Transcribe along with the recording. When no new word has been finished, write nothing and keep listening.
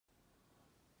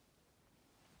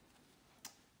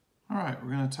All right,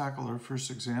 we're going to tackle our first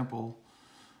example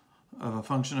of a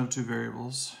function of two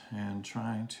variables and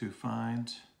trying to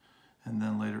find and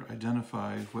then later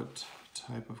identify what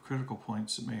type of critical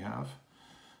points it may have.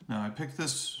 Now, I picked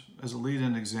this as a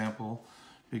lead-in example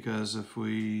because if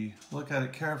we look at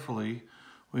it carefully,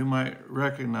 we might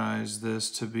recognize this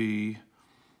to be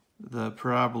the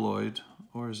paraboloid,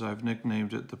 or as I've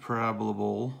nicknamed it, the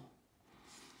parabolable.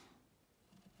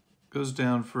 Goes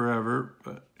down forever,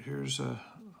 but here's a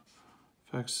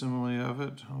facsimile of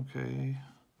it. Okay,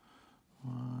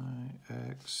 y,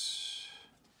 x,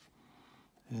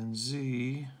 and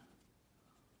z.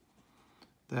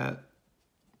 That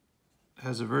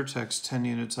has a vertex 10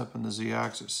 units up in the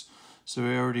z-axis. So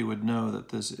we already would know that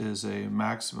this is a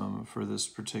maximum for this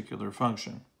particular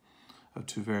function of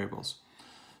two variables.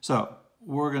 So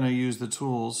we're going to use the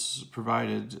tools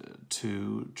provided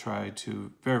to try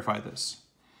to verify this.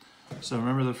 So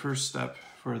remember, the first step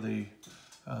for the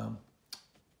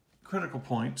critical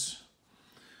points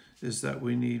is that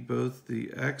we need both the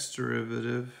x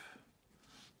derivative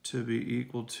to be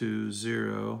equal to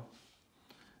 0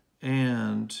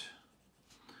 and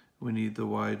we need the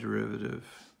y derivative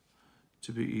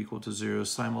to be equal to 0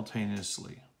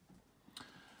 simultaneously.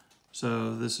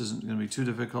 So this isn't going to be too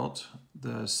difficult.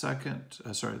 The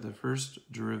first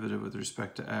derivative with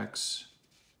respect to x,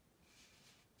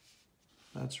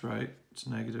 that's right, it's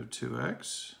negative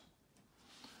 2x.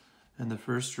 And the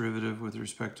first derivative with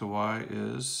respect to y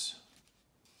is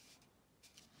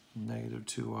negative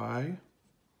 2y.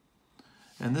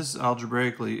 And this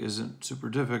algebraically isn't super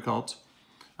difficult.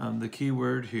 The key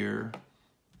word here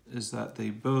is that they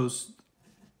both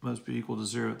must be equal to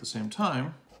 0 at the same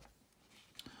time.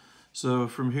 So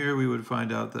from here we would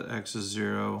find out that x is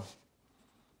 0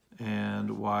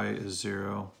 and y is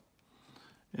 0.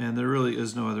 And there really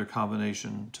is no other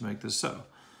combination to make this so.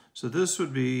 So this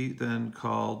would be then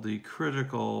called the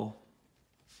critical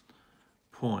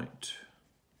point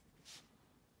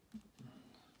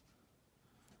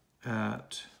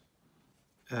at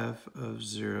f of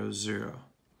 0, 0.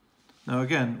 Now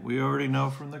again, we already know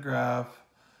from the graph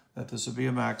that this would be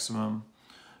a maximum,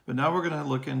 but now we're going to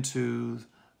look into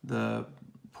the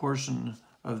portion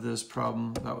of this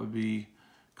problem that would be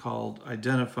called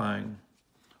identifying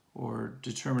or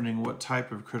determining what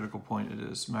type of critical point it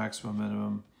is, maximum,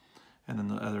 minimum, and then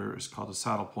the other is called a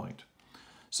saddle point.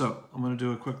 So I'm going to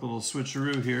do a quick little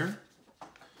switcheroo here.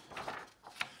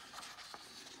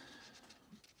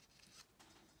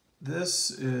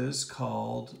 This is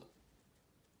called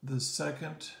the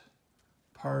second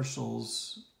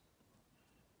partials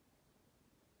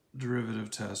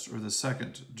derivative test, or the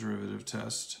second derivative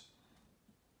test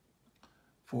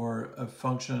for a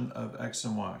function of x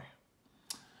and y.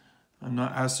 I'm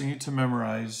not asking you to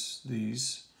memorize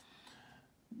these,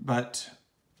 but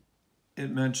it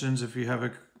mentions if you have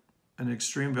an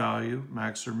extreme value,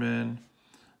 max or min,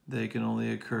 they can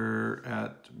only occur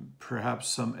at perhaps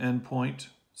some endpoint,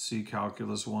 see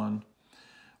Calculus 1,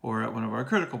 or at one of our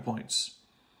critical points.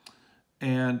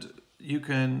 And you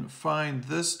can find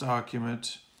this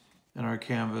document in our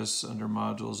Canvas under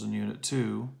modules in Unit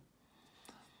 2,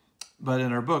 but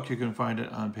in our book you can find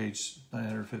it on page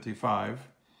 955.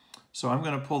 So I'm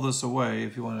going to pull this away.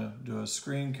 If you want to do a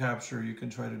screen capture, you can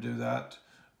try to do that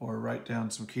or write down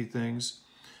some key things.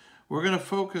 We're going to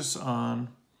focus on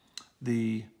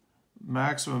the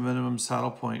maximum minimum saddle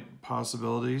point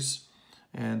possibilities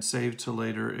and save to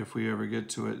later if we ever get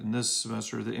to it in this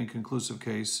semester, the inconclusive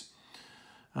case,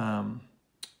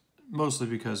 mostly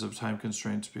because of time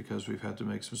constraints, because we've had to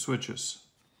make some switches.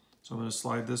 So I'm going to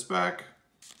slide this back.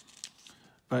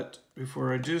 But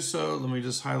before I do so, let me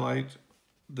just highlight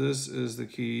this is the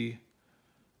key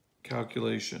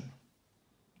calculation.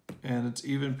 And it's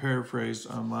even paraphrased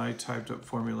on my typed up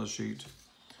formula sheet.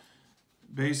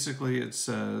 Basically it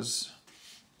says,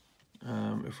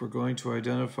 if we're going to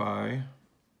identify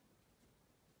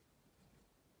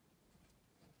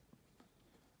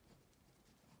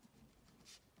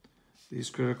these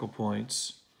critical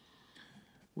points,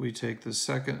 we take the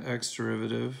second x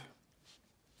derivative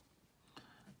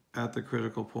at the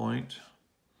critical point,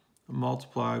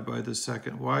 multiply by the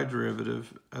second y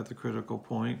derivative at the critical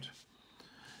point,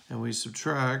 and we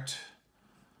subtract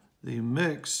the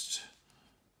mixed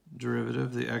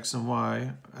derivative, the x and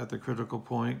y at the critical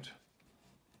point,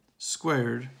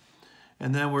 squared,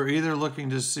 and then we're either looking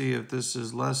to see if this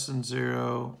is less than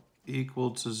 0,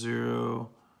 equal to 0,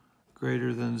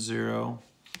 greater than 0,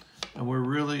 and we're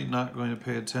really not going to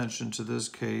pay attention to this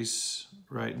case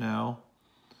right now,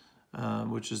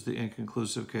 which is the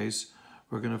inconclusive case.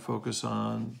 We're going to focus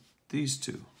on these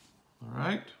two, all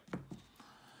right?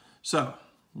 So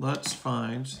let's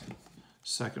find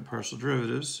second partial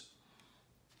derivatives,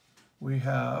 we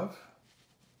have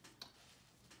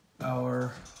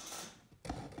our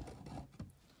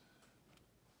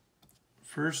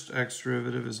first x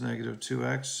derivative is negative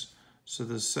 2x, so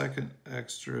the second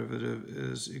x derivative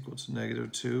is equal to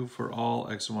negative 2 for all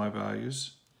x and y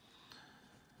values.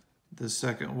 The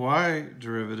second y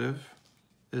derivative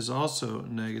is also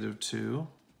negative 2.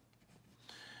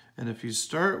 And if you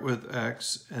start with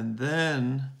x and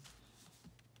then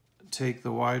take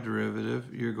the y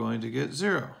derivative, you're going to get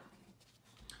 0.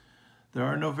 There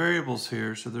are no variables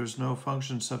here, so there's no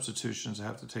function substitutions that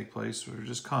have to take place. They're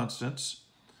just constants.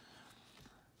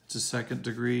 It's a second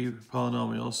degree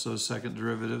polynomial, so second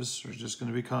derivatives are just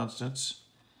going to be constants.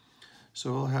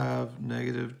 So we'll have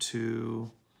negative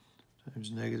 2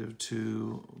 times negative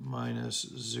 2 minus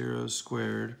 0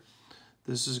 squared.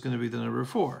 This is going to be the number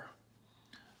 4.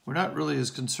 We're not really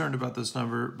as concerned about this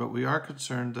number, but we are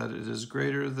concerned that it is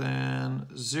greater than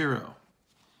 0.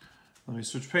 Let me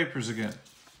switch papers again.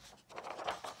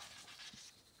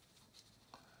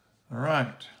 All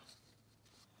right.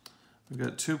 We've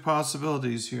got two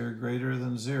possibilities here, greater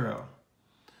than 0.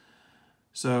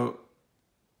 So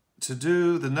to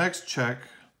do the next check,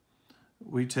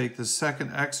 we take the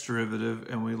second x derivative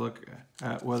and we look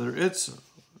at whether it's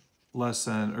less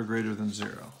than or greater than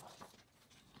 0.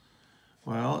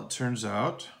 Well, it turns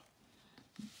out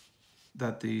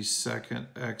that the second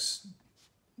x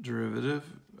derivative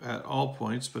at all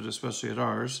points, but especially at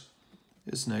ours,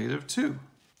 is negative 2.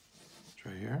 It's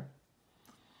right here.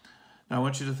 Now I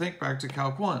want you to think back to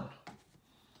Calc 1.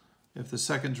 If the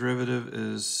second derivative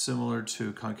is similar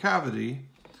to concavity,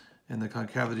 and the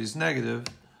concavity is negative,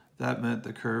 that meant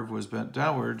the curve was bent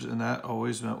downwards, and that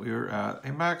always meant we were at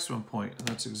a maximum point. And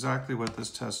that's exactly what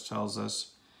this test tells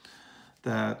us,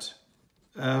 that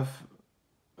f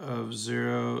of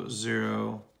 0,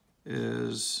 0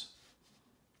 is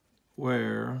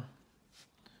where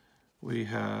we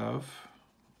have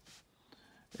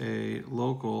a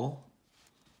local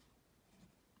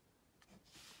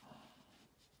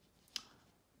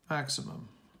maximum.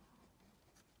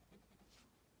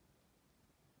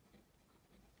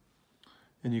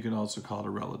 And you can also call it a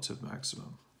relative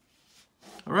maximum.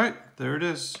 All right, there it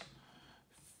is.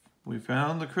 We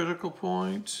found the critical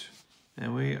point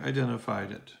and we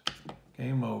identified it.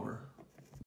 Game over.